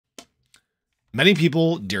Many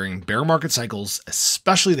people during bear market cycles,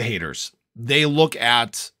 especially the haters, they look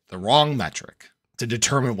at the wrong metric to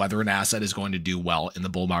determine whether an asset is going to do well in the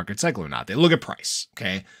bull market cycle or not. They look at price.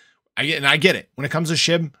 Okay. I get it. When it comes to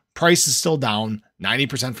SHIB, price is still down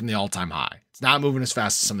 90% from the all-time high. It's not moving as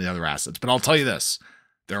fast as some of the other assets, but I'll tell you this,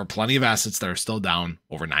 there are plenty of assets that are still down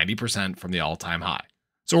over 90% from the all-time high.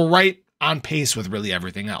 So we're right on pace with really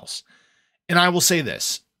everything else. And I will say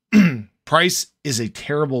this, price is a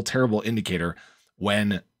terrible, terrible indicator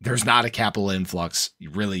when there's not a capital influx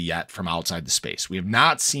really yet from outside the space. We have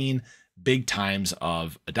not seen big times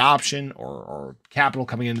of adoption or capital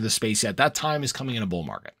coming into the space yet. That time is coming in a bull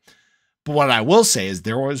market. But what I will say is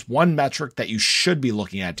there was one metric that you should be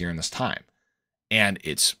looking at during this time, and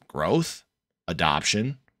it's growth,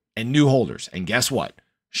 adoption, and new holders. And guess what?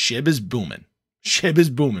 SHIB is booming. SHIB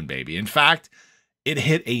is booming, baby. In fact, it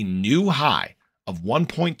hit a new high of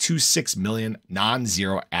 1.26 million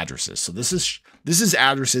non-zero addresses. So this is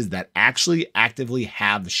addresses that actually actively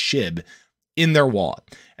have SHIB in their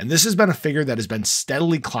wallet. And this has been a figure that has been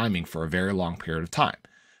steadily climbing for a very long period of time.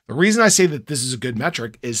 The reason I say that this is a good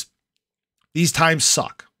metric is these times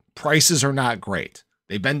suck. Prices are not great.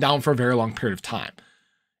 They've been down for a very long period of time.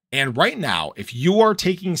 And right now, if you are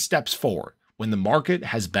taking steps forward when the market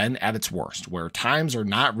has been at its worst, where times are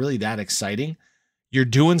not really that exciting, you're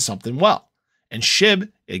doing something well. And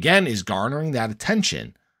SHIB, again, is garnering that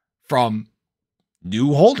attention from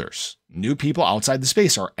new holders. New people outside the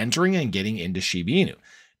space are entering and getting into Shiba Inu.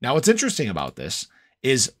 Now, what's interesting about this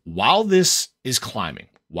is while this is climbing,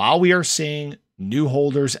 while we are seeing new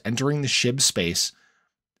holders entering the SHIB space,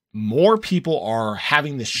 more people are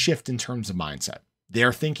having this shift in terms of mindset.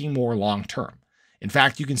 They're thinking more long-term. In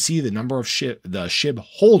fact, you can see the number of SHIB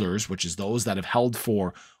holders, which is those that have held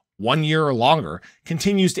for 1 year or longer,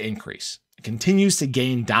 continues to increase. It continues to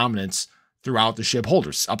gain dominance throughout the SHIB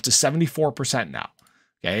holders, up to 74% now.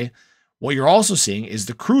 Okay. What you're also seeing is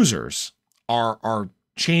the cruisers are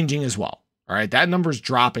changing as well. All right. That number is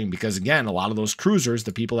dropping because, again, a lot of those cruisers,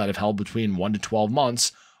 the people that have held between 1 to 12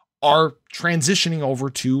 months, are transitioning over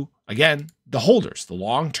to, again, the holders, the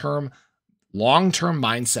long-term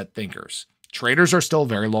mindset thinkers. Traders are still a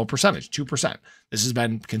very low percentage, 2%. This has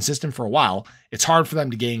been consistent for a while. It's hard for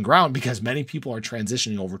them to gain ground because many people are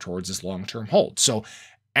transitioning over towards this long-term hold. So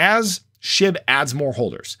as SHIB adds more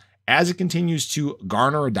holders, as it continues to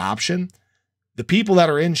garner adoption, the people that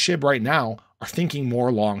are in SHIB right now are thinking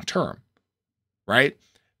more long-term, right?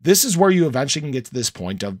 This is where you eventually can get to this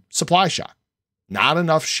point of supply shock. Not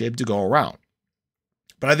enough SHIB to go around.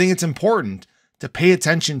 But I think it's important to pay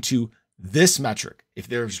attention to this metric. If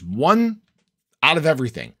there's one out of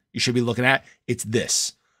everything you should be looking at, it's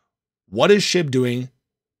this. What is SHIB doing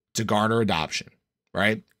to garner adoption,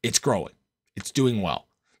 right? It's growing. It's doing well.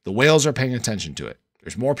 The whales are paying attention to it.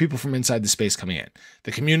 There's more people from inside the space coming in.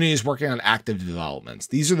 The community is working on active developments.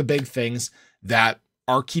 These are the big things that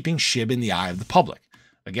are keeping SHIB in the eye of the public.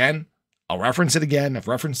 Again, I'll reference it again. I've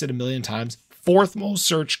referenced it a million times. Fourth most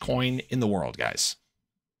searched coin in the world, guys.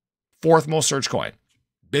 Fourth most searched coin.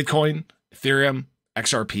 Bitcoin, Ethereum,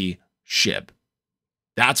 XRP, SHIB.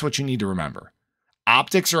 That's what you need to remember.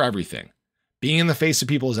 Optics are everything. Being in the face of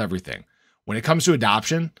people is everything. When it comes to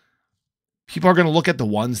adoption, people are going to look at the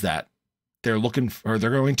ones that they're looking for,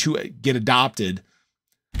 they're going to get adopted.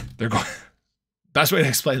 Best way to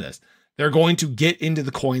explain this, they're going to get into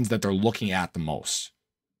the coins that they're looking at the most.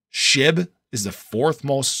 SHIB is the fourth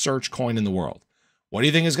most searched coin in the world. What do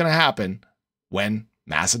you think is going to happen when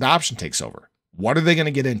mass adoption takes over? What are they going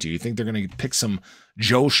to get into? You think they're going to pick some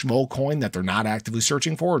Joe Schmo coin that they're not actively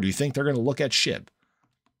searching for? Or do you think they're going to look at SHIB?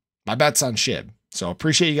 My bet's on SHIB. So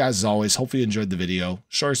appreciate you guys as always. Hopefully you enjoyed the video.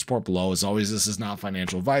 Show your support below. As always, this is not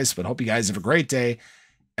financial advice, but hope you guys have a great day,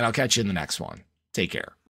 and I'll catch you in the next one. Take care.